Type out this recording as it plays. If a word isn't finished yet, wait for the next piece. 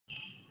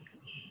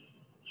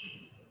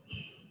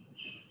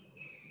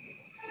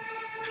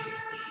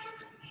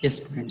Yes,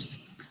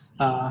 students.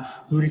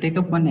 We will take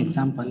up one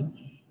example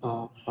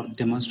for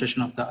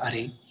demonstration of the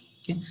array.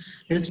 Okay,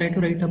 let us try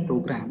to write a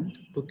program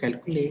to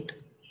calculate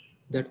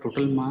the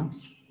total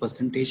marks,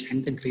 percentage,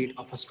 and the grade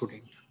of a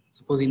student.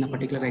 Suppose in a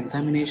particular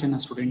examination, a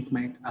student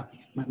might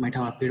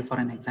have appeared for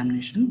an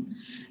examination,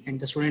 and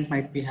the student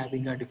might be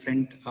having a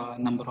different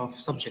number of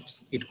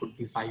subjects. It could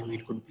be 5,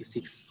 it could be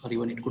 6, or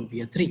even it could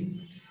be a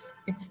 3.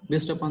 Okay.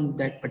 Based upon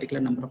that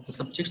particular number of the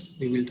subjects,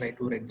 we will try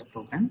to write the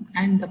program,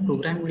 and the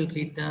program will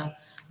read the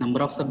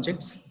number of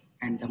subjects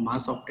and the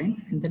marks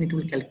obtained, and then it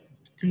will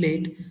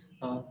calculate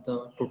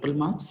the total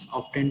marks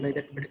obtained by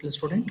that particular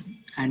student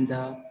and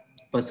the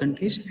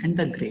percentage and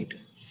the grade.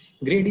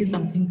 Grade is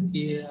something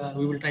we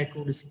will try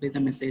to display the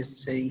message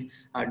saying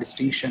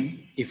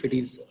distinction if it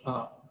is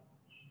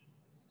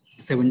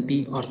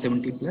 70 or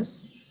 70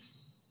 plus.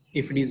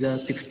 If it is a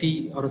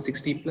 60 or a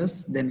 60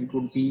 plus, then it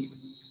would be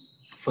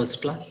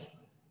first class.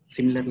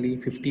 Similarly,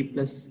 50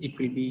 plus, it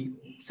will be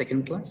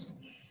second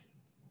class.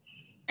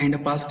 And a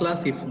pass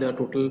class if the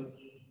total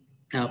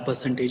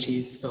percentage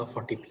is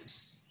 40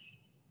 plus.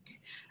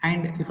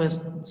 And if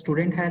a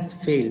student has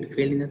failed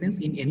in the sense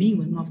in any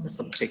one of the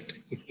subject,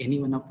 if any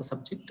one of the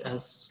subject a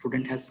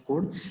student has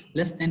scored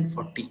less than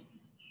 40,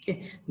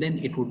 okay, then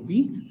it would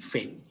be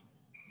fail.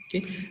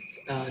 Okay,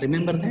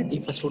 remember that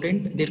if a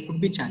student, there could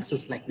be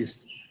chances like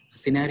this. A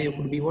scenario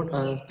could be what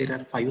there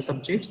are 5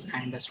 subjects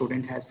and a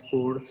student has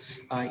scored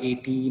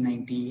 80,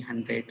 90,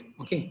 100.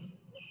 Okay,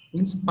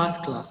 means pass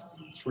class.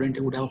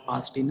 Student would have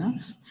passed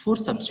in 4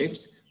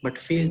 subjects but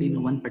failed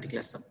in one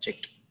particular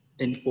subject.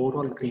 Then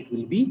overall grade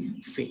will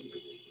be failed.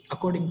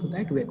 According to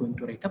that, we are going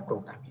to write a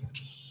program here.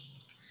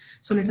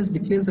 So let us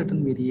declare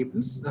certain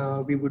variables.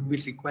 We would be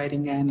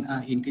requiring an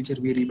integer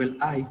variable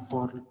I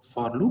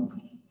for loop.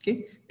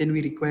 Okay. Then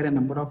we require a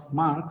number of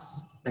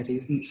marks, that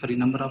is, sorry,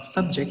 number of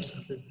subjects.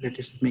 Let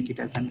us make it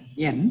as an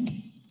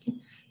n. Okay.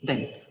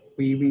 Then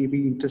we will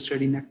be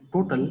interested in a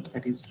total,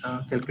 that is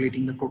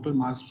calculating the total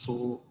marks.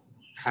 So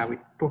have it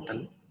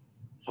total.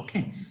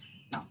 Okay.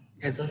 Now,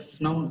 as of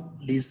now,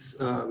 these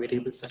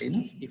variables are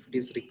enough. If it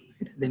is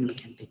required, then we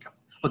can take up.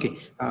 Okay,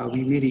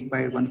 we may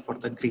require one for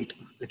the grade.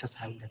 Let us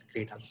have that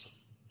grade also.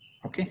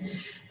 Okay,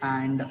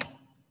 and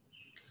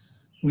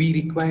we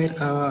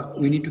require,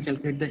 we need to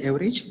calculate the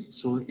average.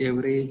 So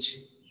average,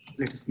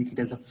 let us make it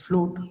as a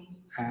float,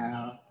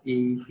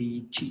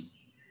 AVG.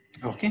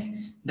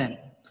 Okay, then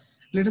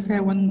let us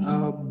have one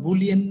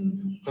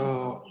Boolean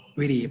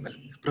variable.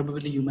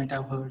 Probably you might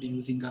have heard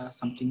using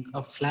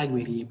a flag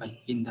variable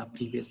in the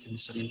previous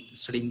semester in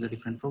studying the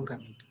different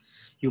programming.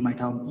 You might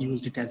have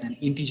used it as an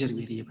integer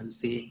variable,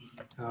 say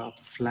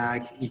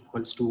flag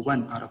equals to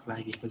 1 or a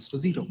flag equals to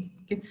 0.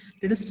 Okay,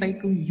 let us try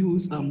to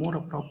use a more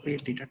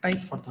appropriate data type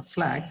for the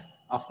flag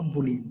of a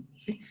Boolean.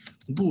 Say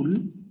bool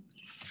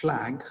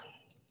flag.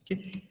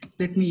 Okay,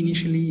 let me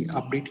initially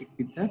update it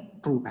with the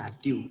true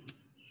value.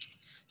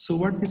 So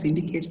what this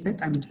indicates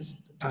that I'm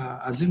just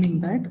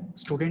assuming that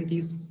student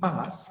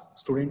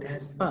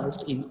has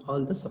passed in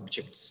all the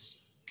subjects.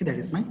 Okay, that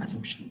is my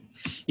assumption.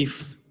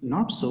 If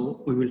not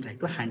so, we will try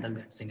to handle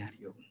that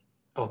scenario.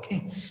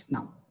 Okay,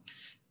 now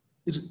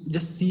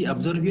just see,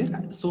 observe here.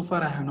 So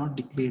far I have not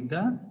declared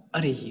the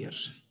array here.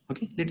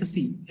 Okay, let us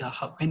see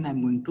when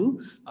I'm going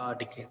to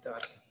declare the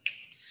array.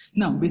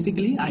 Now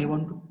basically I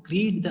want to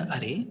create the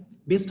array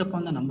based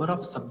upon the number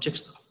of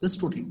subjects of the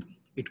student.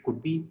 It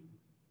could be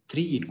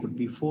 3, it could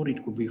be 4,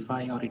 it could be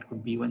 5, or it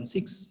could be 1,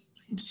 6.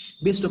 Right?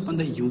 Based upon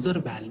the user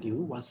value,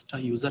 what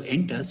the user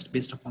enters,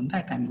 based upon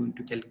that I'm going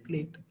to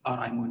calculate, or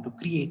I'm going to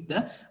create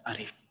the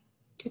array.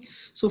 Okay.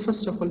 So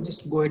first of all,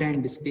 just go ahead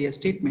and display a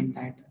statement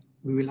that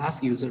we will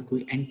ask user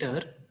to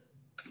enter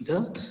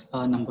the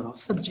number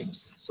of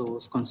subjects. So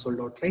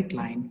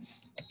console.writeLine,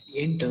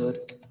 enter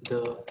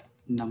the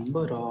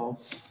number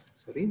of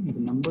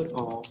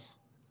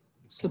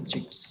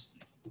subjects.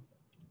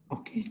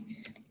 Okay,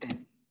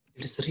 then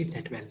let's read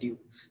that value.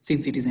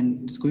 Since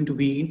it's going to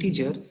be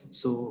integer,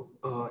 so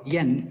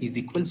n is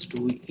equals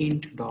to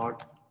int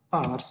dot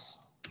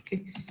parse.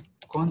 Okay,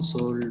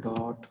 console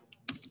dot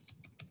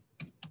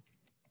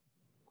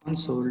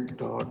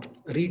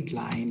read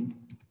line.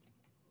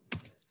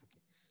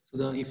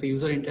 So if a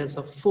user enters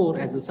a 4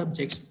 as the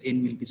subjects,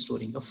 n will be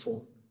storing a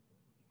 4.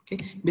 Okay,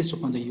 based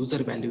upon the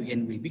user value,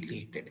 n will be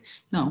created.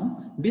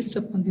 Now, based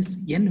upon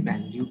this n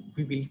value,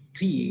 we will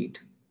create,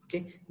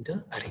 okay,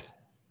 the array.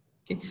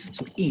 Okay,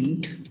 so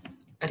int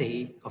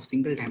array of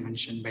single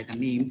dimension by the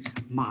name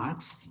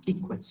marks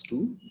equals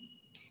to,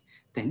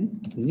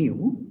 then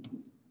new,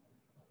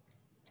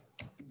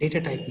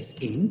 data type is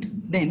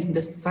int, then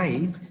the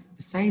size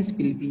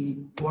will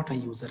be what a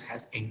user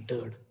has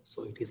entered.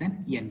 So it is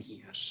an n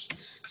here.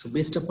 So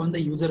based upon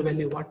the user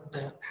value what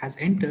has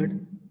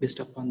entered, based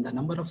upon the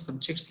number of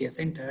subjects he has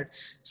entered,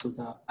 so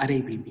the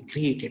array will be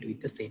created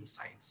with the same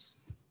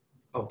size.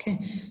 Okay,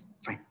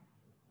 fine.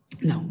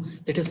 Now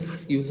let us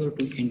ask user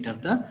to enter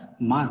the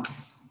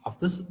marks of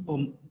this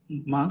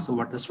marks of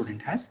what the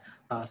student has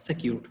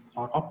secured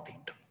or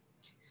obtained.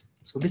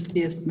 So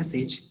display as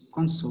message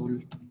console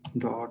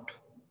dot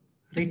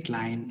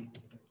writeLine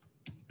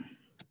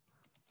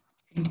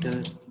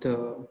enter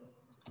the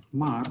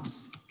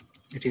marks,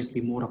 it is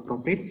be more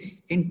appropriate,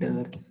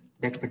 enter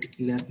that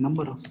particular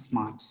number of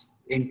marks,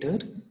 enter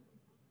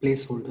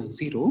placeholder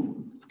 0,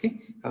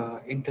 okay,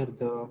 enter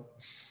the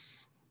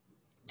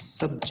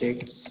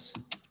subjects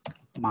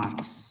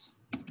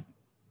marks,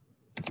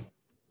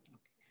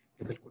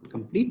 double quote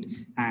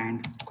complete,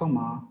 and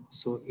comma,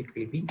 so it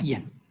will be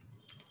n.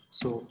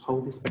 So how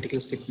this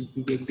particular statement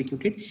will be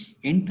executed?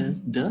 Enter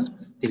there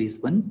is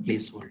one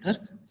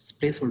placeholder.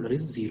 Placeholder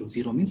is 0.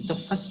 0 means the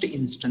first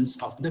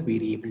instance of the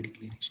variable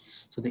declaration.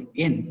 So the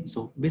n,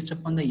 so based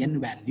upon the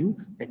n value,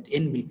 that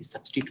n will be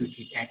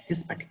substituted at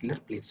this particular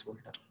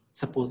placeholder.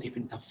 Suppose if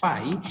it is a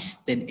 5,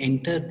 then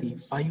enter the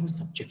 5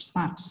 subjects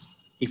marks.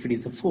 If it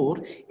is a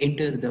 4,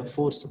 enter the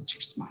 4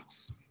 subjects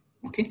marks.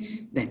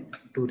 Okay, then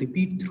to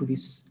repeat through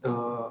this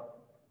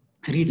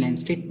read line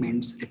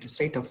statements, let us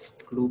write a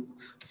loop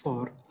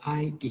for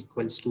I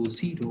equals to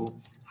 0,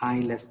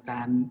 I less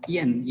than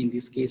n. In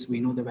this case,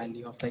 we know the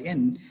value of the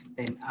n,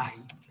 then I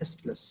plus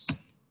plus.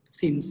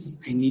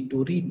 Since I need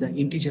to read the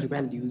integer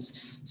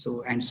values,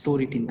 so and store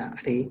it in the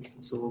array,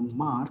 so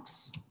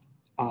marks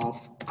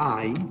of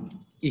I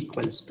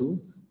equals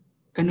to,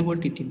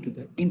 convert it into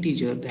the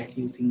integer, that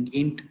using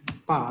int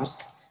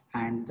parse,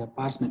 and the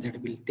parse method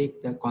will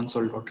take the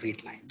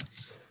console.readline.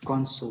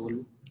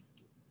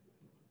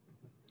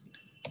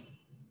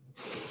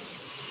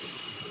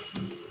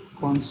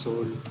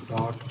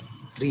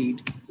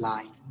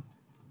 console.readline.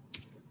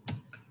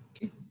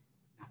 Okay.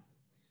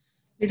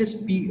 Let us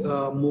be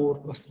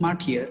more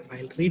smart here.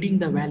 While reading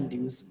the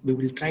values, we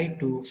will try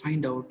to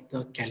find out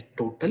the calc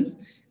total,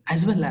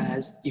 as well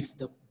as if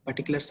the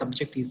particular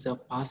subject is a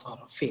pass or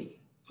a fail.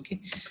 Okay.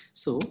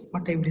 So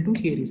what I will do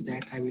here is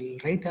that I will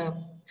write a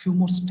few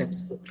more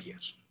steps over here.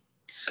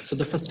 So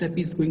the first step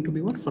is going to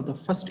be what? For the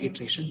first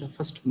iteration, the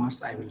first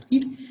marks I will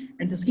read.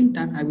 At the same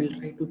time, I will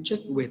try to check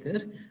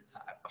whether,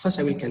 first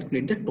I will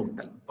calculate the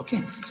total.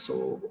 Okay,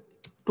 so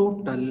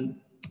total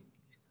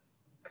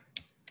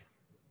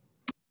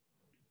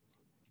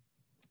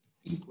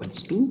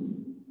equals to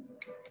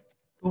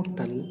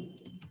total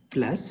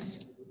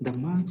plus the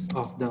marks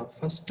of the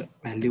first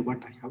value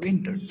what I have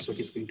entered. So it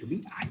is going to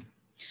be I.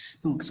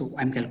 No, so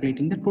I'm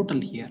calculating the total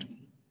here.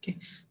 Okay,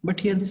 but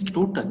here this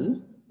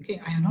total, okay,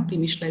 I have not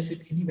initialized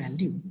with any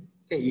value.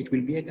 Okay, it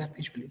will be a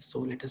garbage value. So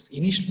let us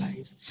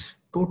initialize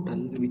total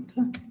with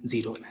a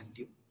 0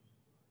 value.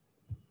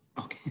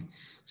 Okay,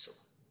 so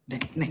then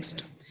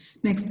next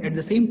at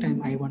the same time,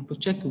 I want to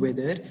check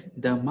whether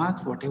the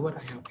marks whatever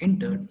I have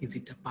entered, is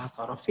it a pass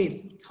or a fail.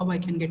 How I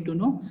can get to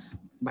know?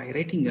 By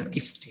writing a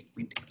if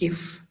statement.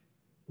 If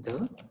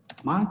the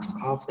marks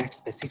of that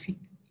specific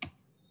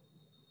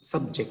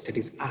subject, that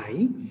is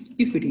I,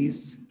 if it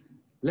is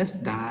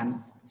less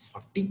than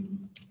 40,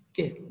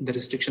 okay, the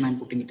restriction I'm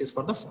putting it is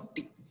for the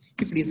 40.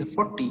 If it is a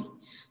 40,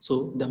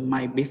 so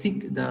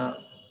the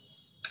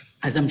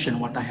assumption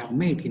what I have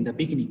made in the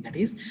beginning, that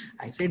is,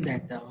 I said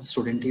that the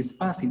student is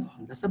passing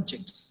all the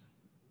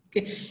subjects.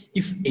 Okay,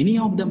 if any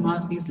of the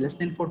marks is less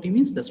than 40,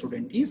 means the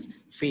student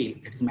is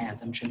failed. That is, my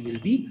assumption will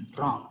be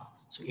wrong.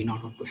 So in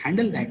order to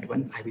handle that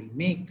one, I will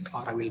make,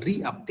 or I will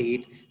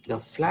re-update the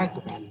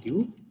flag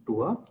value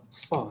to a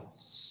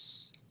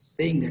false,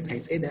 saying that I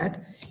say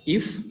that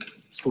if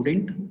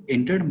student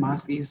entered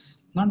marks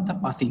is not the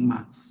passing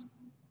marks,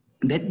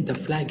 then the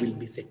flag will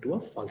be set to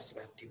a false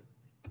value.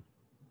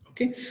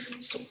 Okay,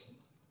 so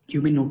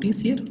you may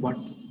notice here what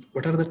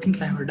are the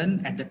things I have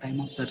done at the time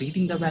of the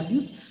reading the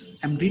values.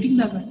 I'm reading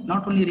the,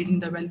 not only reading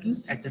the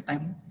values, at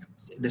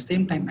the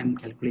same time I'm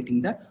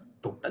calculating the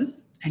total,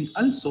 and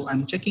also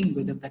I'm checking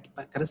whether that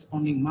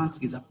corresponding marks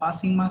is a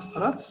passing marks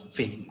or a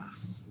failing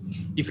marks.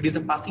 If it is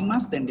a passing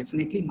marks, then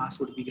definitely marks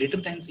would be greater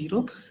than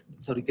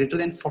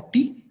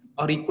 40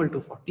 or equal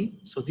to 40.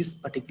 So this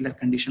particular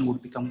condition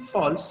would become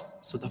false.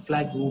 So the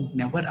flag would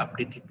never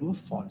update it to a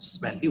false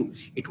value.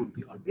 It would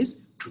be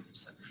always true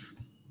itself.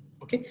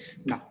 Okay,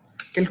 now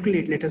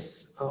calculate, let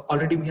us,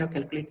 already we have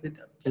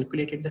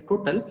calculated the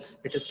total.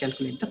 Let us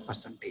calculate the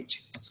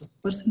percentage. So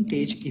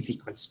percentage is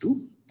equals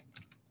to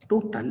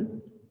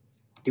total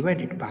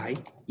divided by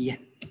n.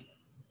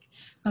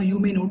 Now you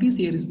may notice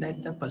here is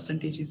that the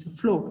percentage is a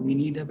float. We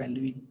need a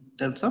value in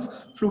terms of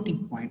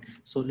floating point.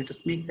 So let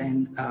us make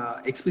an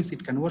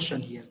explicit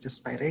conversion here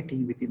just by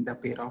writing within the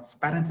pair of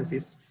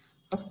parentheses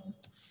of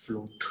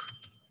float.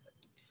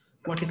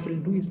 What it will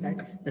do is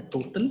that the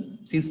total,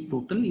 since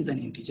total is an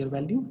integer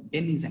value,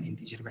 n is an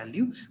integer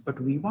value, but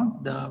we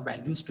want the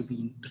values to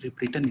be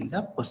written in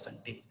the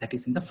percentage, that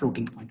is in the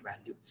floating point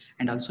value.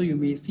 And also you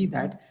may see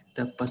that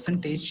the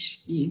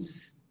percentage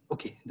is,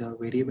 okay, the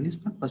variable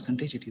is not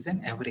percentage, it is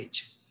an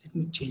average. Let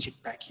me change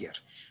it back here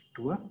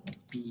to a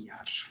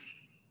PR.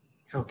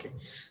 Okay,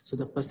 so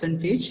the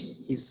percentage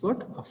is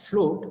what? A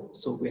float,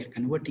 so we are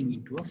converting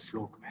into a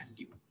float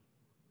value.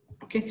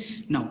 Okay,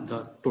 now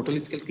the total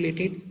is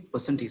calculated,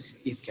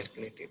 percentage is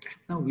calculated.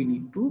 Now we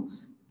need to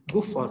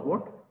go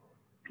forward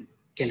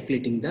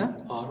calculating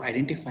the, or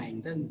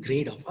identifying the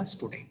grade of a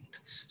student.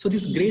 So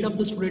this grade of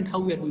the student, how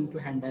we are going to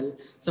handle?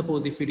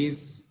 Suppose if it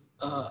is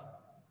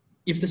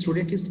If the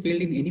student is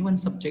failed in any one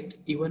subject,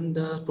 even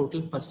the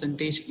total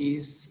percentage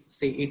is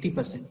say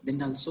 80%,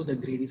 then also the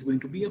grade is going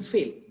to be a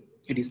fail.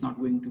 It is not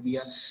going to be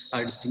a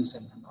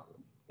distinction and all.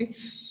 Okay.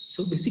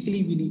 So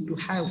basically we need to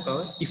have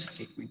a if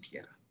statement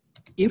here.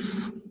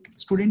 If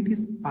student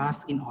is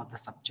pass in all the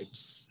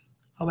subjects,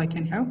 how I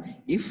can have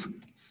if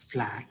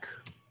flag.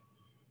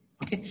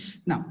 Okay.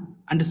 Now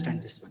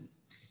understand this one.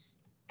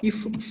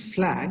 If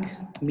flag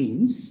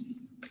means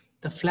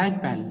the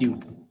flag value,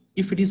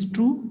 if it is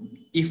true,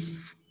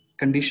 if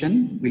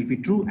condition will be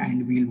true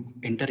and will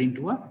enter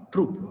into a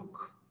true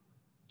block.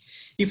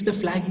 If the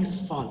flag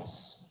is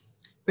false,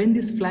 when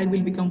this flag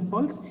will become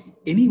false,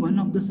 any one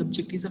of the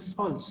subject is a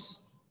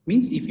false.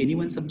 Means if any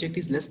one subject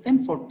is less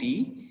than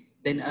 40,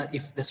 then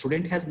if the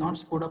student has not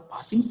scored a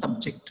passing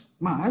subject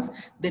marks,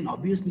 then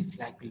obviously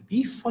flag will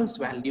be false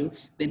value.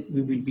 Then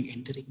we will be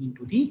entering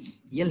into the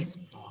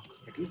else block,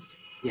 that is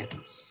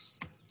else.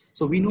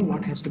 So we know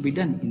what has to be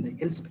done in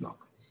the else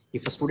block.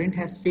 If a student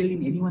has failed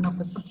in any one of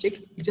the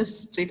subject,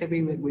 just straight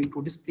away we are going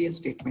to display a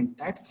statement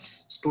that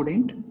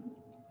student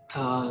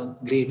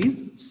grade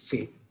is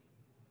fail.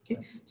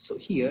 Okay, so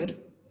here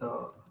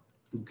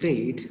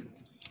grade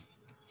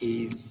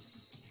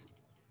is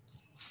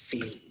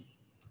fail.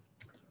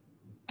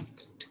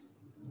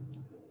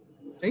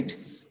 Right?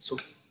 So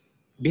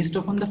based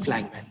upon the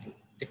flag value,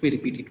 let me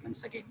repeat it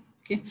once again.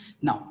 Okay.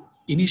 Now,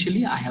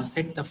 initially I have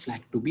set the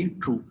flag to be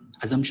true.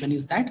 Assumption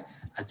is that,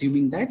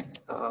 assuming that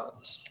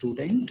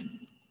student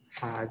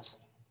has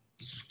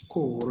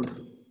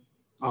scored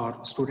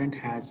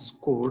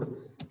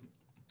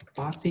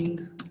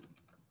passing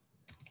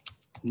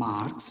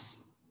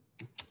marks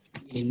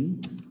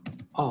in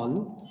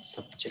all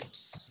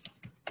subjects.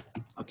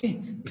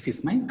 Okay, this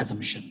is my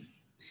assumption.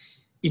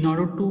 In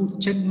order to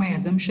check my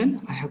assumption,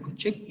 I have to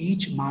check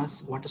each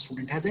marks what a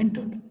student has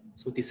entered.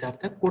 So these are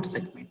the code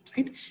segment,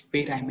 right?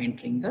 Where I'm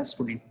entering the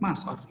student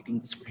marks or reading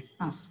the student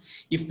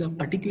marks. If the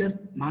particular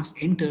marks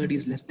entered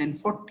is less than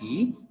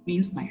 40,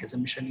 means my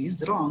assumption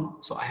is wrong.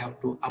 So I have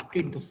to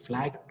update the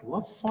flag to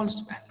a false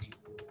value.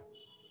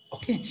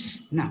 Okay.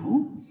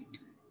 Now,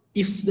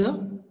 if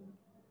the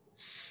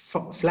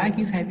flag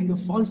is having a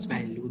false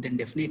value, then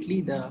definitely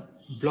the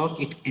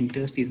block it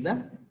enters is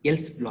the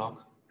else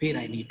block, where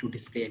I need to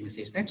display a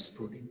message that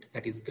student,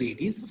 that is grade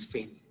is a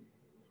fail.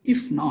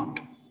 If not,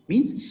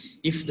 means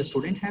if the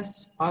student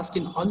has passed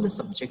in all the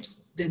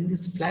subjects, then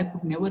this flag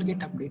would never get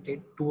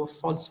updated to a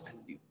false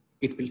value.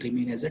 It will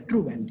remain as a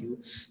true value.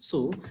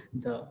 So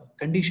the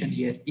condition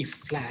here, if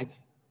flag,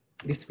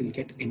 this will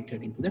get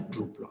entered into the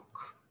true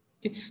block.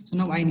 Okay. So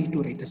now I need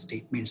to write a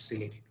statements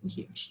related to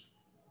here.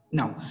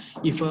 Now,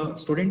 if a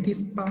student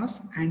is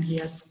pass and he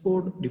has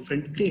scored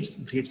different grades,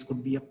 grades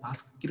could be a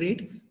pass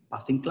grade,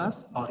 passing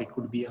class, or it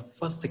could be a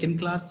second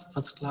class,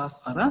 first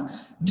class, or a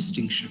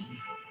distinction.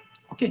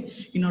 Okay,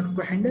 in order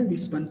to handle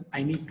this one,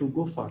 I need to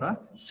go for a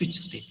switch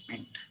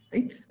statement,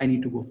 right? I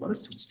need to go for a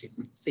switch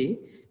statement. Say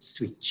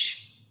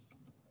switch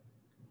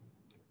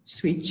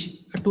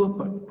to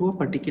a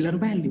particular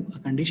value, a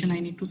condition I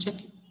need to check,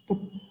 put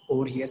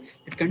over here.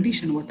 That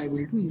condition, what I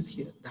will do is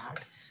here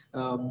that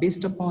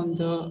based upon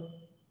the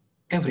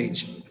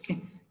average,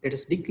 okay, let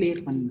us declare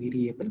one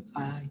variable.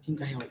 I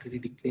think I have already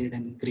declared a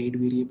grade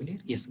variable here.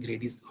 Yes,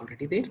 grade is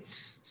already there.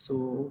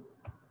 So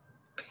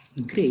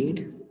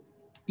grade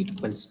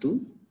equals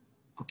to,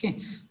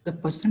 okay, the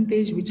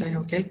percentage which I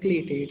have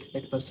calculated,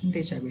 that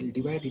percentage I will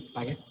divide it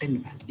by a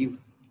 10 value.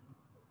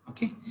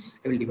 Okay,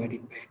 I will divide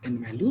it by a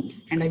 10 value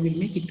and I will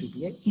make it to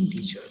be an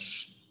integer.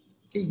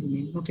 Okay, you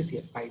may notice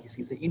here why this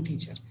is an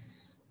integer.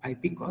 Why?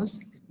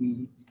 Because let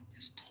me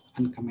just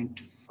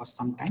uncomment for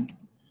some time.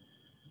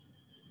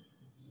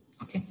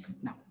 Okay,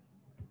 now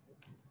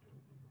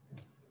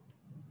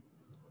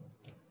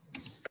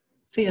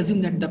say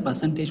assume that the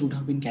percentage would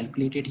have been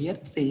calculated here.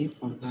 Say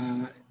for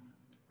the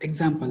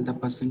example, the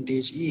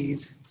percentage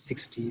is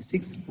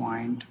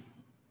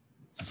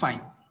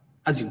 66.5.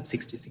 Assume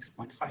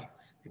 66.5.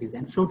 That is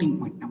a floating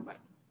point number.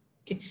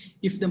 Okay,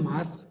 if the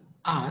marks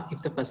are,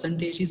 if the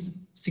percentage is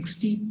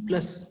 60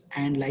 plus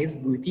and lies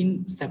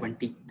within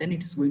 70, then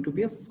it is going to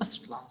be a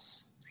first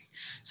class.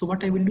 So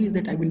what I will do is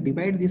that I will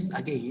divide this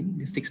again,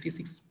 this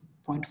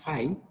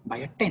 66.5 by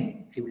a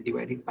 10. I will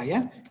divide it by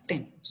a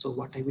 10. So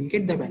what I will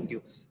get the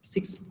value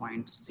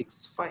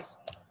 6.65.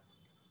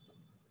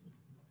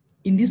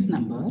 In this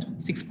number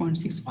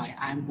 6.65,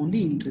 I am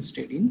only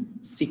interested in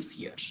 6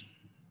 years.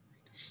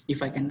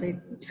 If I can write,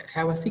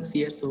 have a 6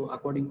 years, so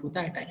according to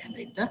that, I can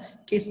write the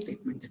case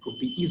statement. That would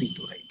be easy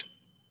to write.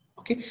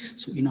 Okay,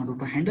 so in order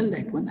to handle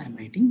that one, I'm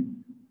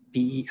writing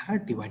PER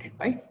divided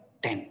by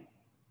 10.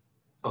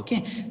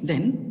 Okay,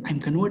 then I'm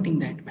converting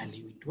that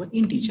value into an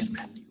integer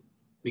value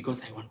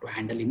because I want to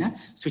handle in a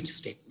switch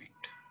statement.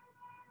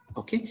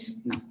 Okay,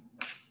 now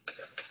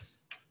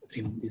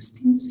remove these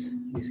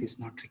things. This is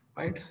not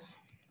required.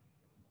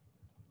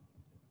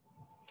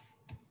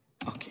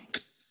 Okay,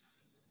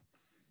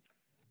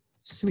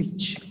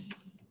 switch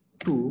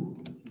to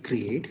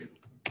grade.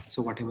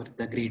 So whatever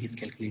the grade is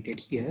calculated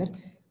here,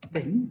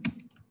 then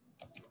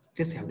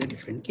let's have the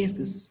different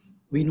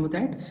cases. We know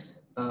that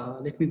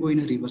let me go in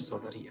a reverse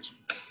order here.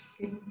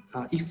 Okay.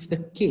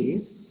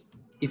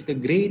 If the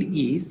grade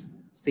is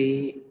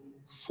say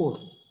 4,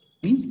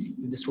 means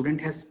if the student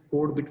has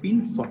scored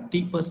between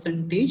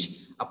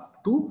 40%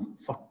 up to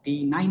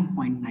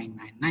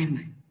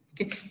 49.9999,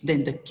 okay,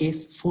 then the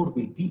case 4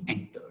 will be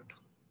entered.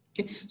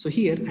 Okay, so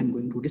here I'm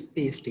going to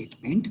display a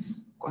statement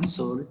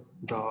console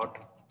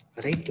dot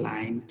write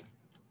line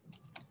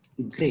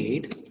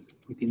grade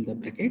within the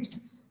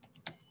brackets,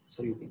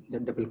 sorry, the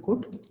double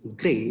quote,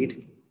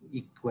 grade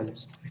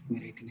equals, let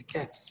me write in a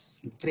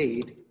caps,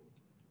 grade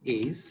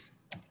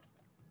is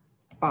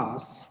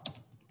pass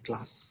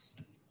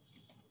class.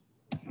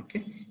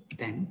 Okay,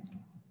 then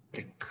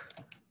break.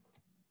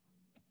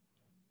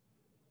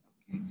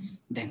 Okay,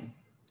 then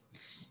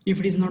if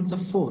it is not the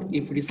 4,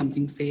 if it is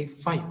something say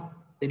 5,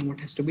 then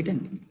what has to be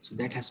done? So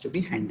that has to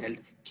be handled.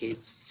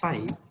 Case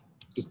 5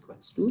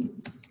 equals to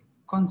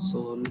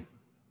console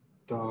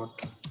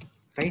dot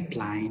write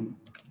line,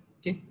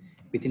 okay,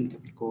 within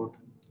double quote,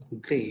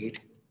 grade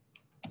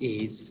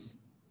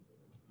is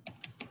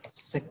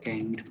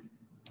second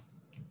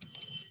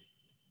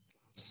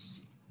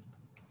class.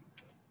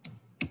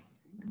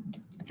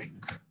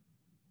 Break.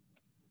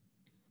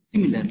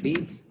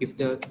 Similarly, if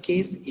the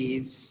case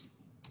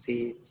is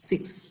say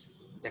 6,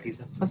 that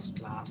is a first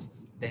class,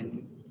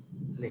 then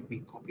let me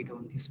copy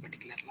down this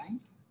particular line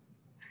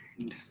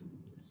and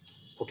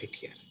put it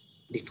here.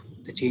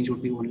 The change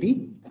would be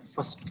only the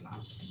first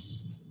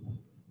class.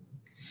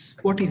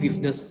 What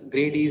if this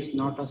grade is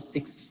not a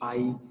 6,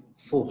 5,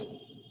 4?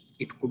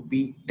 It could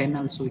be 10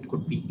 also, it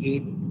could be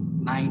 8,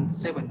 9,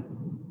 7.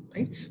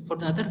 Right? For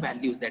the other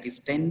values, that is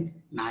 10,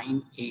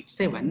 9, 8,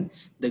 7,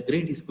 the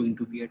grade is going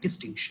to be a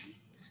distinction.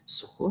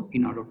 So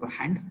in order to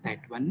handle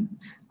that one,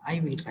 I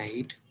will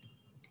write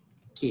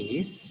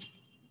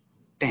case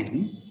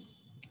 10,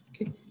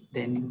 okay,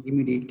 then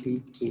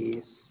immediately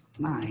case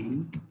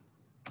 9,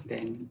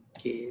 then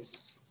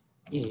case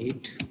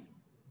 8,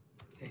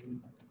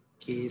 then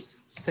case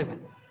 7.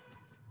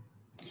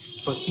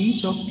 For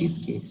each of these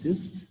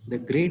cases, the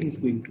grade is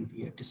going to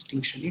be a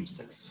distinction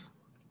itself.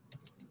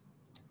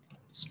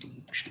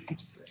 Distinction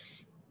itself.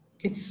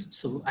 Okay,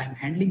 so I'm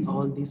handling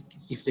all these.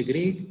 If the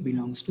grade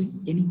belongs to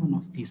any one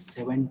of these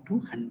 7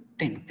 to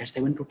 10, that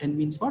 7 to 10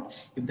 means what?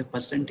 If the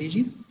percentage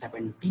is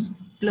 70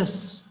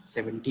 plus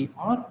 70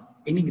 or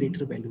any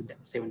greater value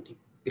than 70,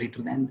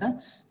 greater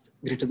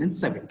than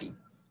 70.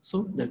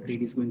 So the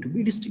grade is going to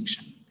be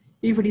distinction.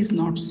 If it is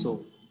not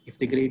so, if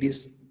the grade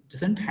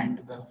doesn't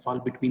fall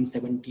between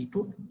 70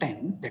 to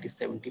 10, that is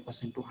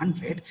 70% to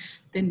 100,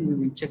 then we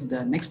will check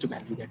the next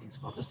value, that is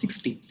for the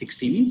 60.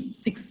 60 means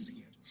 6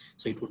 here.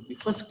 So it would be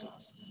first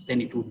class,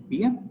 then it would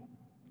be a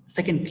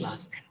second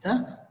class, and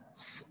the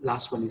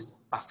last one is the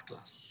pass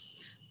class.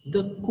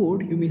 The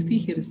code you may see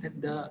here is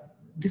that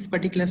this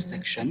particular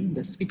section,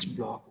 the switch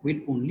block,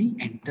 will only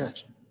enter.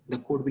 The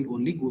code will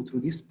only go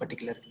through this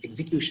particular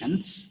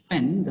execution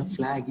when the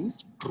flag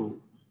is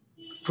true.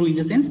 True in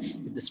the sense,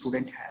 if the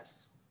student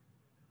has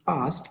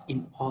passed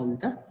in all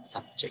the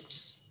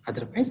subjects,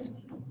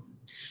 otherwise no.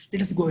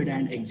 Let us go ahead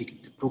and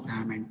execute the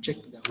program and check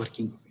the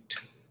working of it.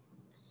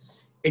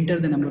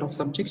 Enter the number of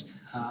subjects.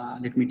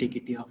 Let me take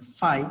it here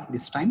 5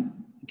 this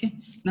time. Okay.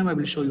 Now I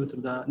will show you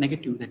through the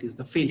negative, that is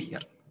the fail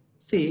here.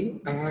 Say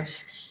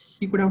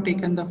he could have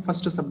taken the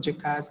first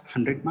subject as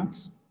 100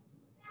 marks.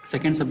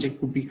 Second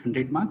subject would be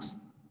 100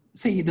 marks.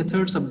 Say the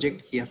third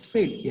subject he has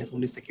failed. He has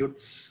only secured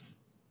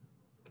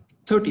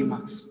 30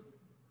 marks.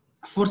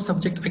 Fourth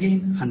subject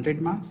again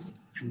 100 marks,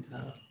 and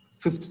the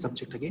fifth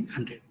subject again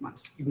 100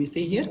 marks. If we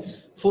say here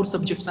 4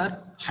 subjects are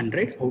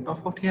 100 out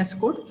of what he has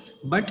scored,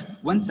 but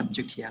 1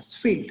 subject he has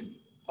failed.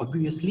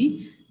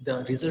 Obviously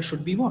the result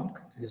should be what?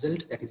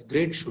 Result, that is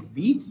grade, should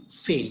be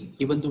fail,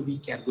 even though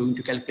we are going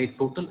to calculate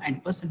total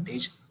and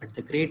percentage, but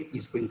the grade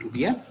is going to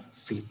be a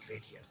fail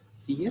grade here.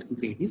 See here,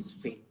 grade is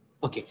fail.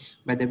 Okay,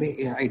 by the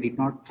way, I did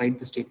not write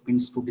the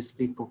statements to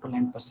display total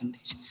and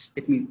percentage.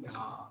 Let me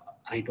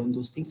write down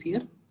those things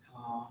here.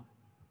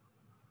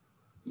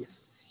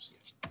 Yes,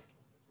 here.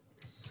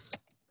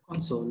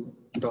 Console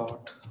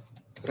dot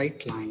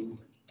write line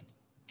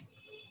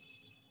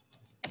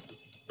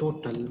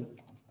total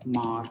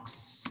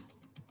marks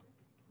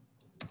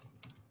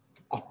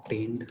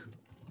obtained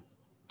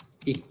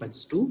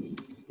equals to,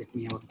 let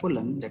me have a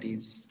column, that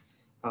is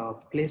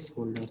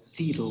placeholder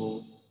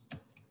 0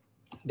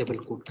 double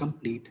quote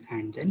complete,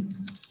 and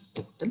then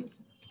total.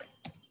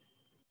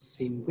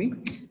 Same way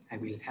I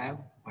will have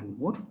one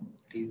more,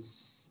 that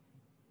is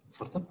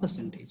for the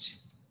percentage.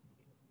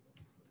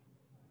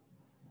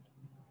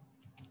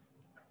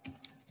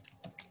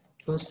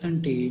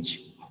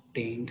 Percentage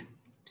obtained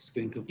is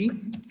going to be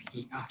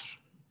PR.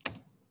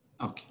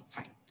 Okay,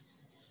 fine.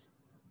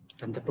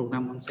 Run the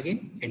program once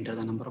again, enter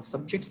the number of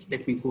subjects.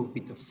 Let me go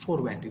with the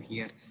 4 value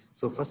here.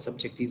 So first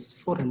subject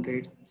is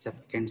 400,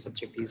 second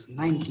subject is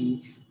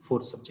 90,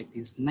 fourth subject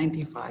is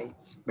 95,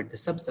 but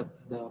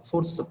the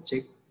fourth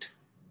subject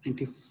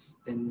 90,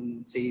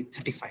 then say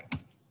 35.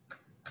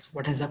 So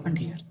what has happened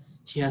here?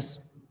 He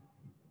has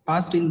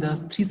passed in the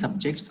 3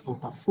 subjects out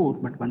of 4,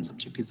 but 1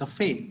 subject is a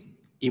fail.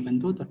 even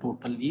though the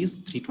total is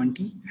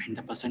 320 and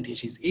the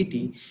percentage is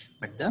 80,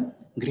 but the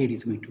grade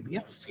is going to be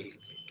a fail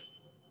grade.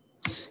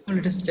 Now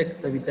let us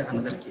check with the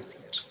another case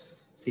here.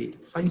 Say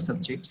 5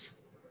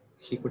 subjects,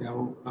 he could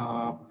have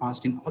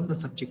passed in all the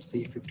subjects,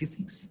 say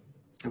 56,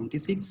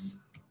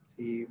 76,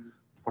 say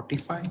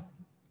 45,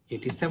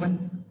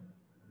 87,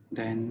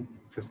 then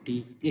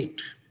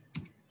 58.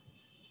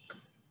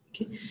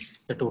 Okay,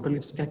 the total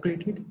is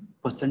calculated,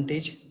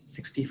 percentage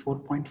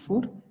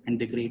 64.4, and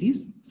the grade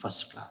is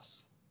first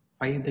class.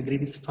 Why the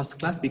grade is first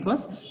class?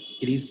 Because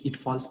it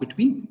falls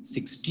between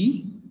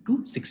 60 to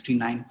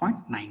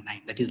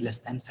 69.99, that is less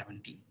than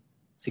 70.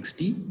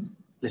 60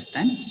 less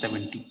than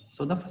 70,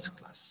 so the first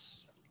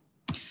class.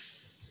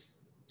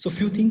 So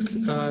few things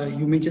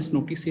you may just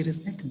notice here is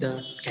that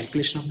the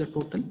calculation of the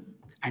total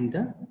and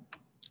the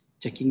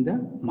checking the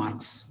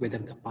marks, whether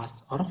the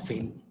pass or a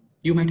fail.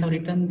 You might have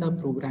written the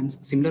programs,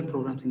 similar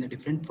programs in the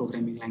different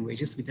programming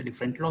languages with the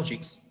different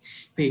logics,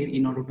 where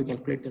in order to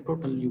calculate the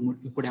total, you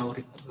could have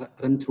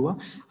run through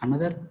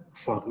another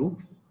for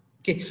loop,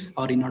 okay,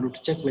 or in order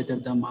to check whether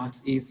the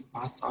marks is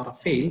pass or a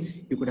fail,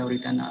 you could have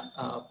written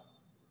a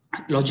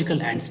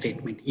logical AND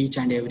statement. Each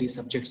and every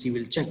subjects you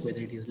will check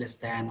whether it is less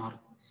than or.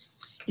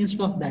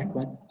 Instead of that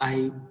one,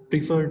 I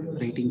preferred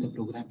writing the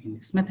program in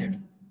this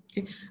method.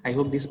 Okay, I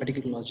hope this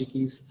particular logic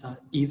is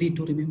easy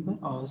to remember,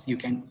 or you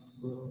can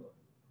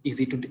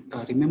easy to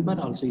remember,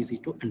 also easy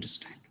to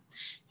understand.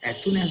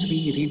 As soon as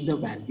we read the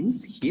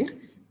values here,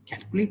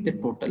 calculate the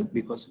total,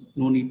 because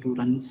no need to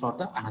run for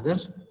the another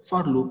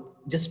for loop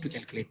just to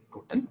calculate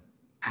total,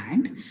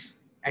 and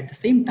at the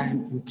same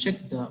time you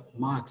check the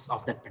marks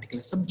of that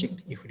particular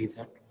subject if it is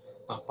a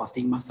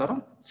passing marks or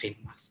a fail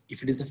marks.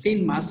 If it is a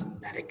fail marks,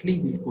 directly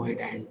we'll go ahead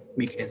and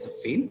make it as a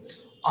fail,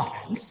 or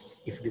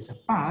else if it is a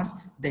pass,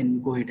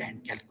 then go ahead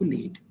and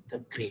calculate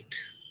the grade.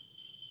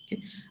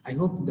 Okay, I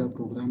hope the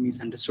program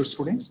is understood,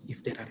 students.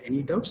 If there are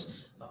any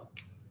doubts,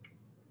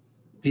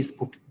 please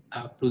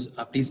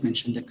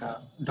mention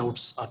the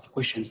doubts or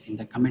questions in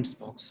the comments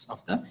box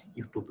of the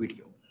YouTube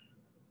video.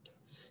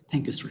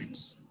 Thank you,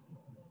 students.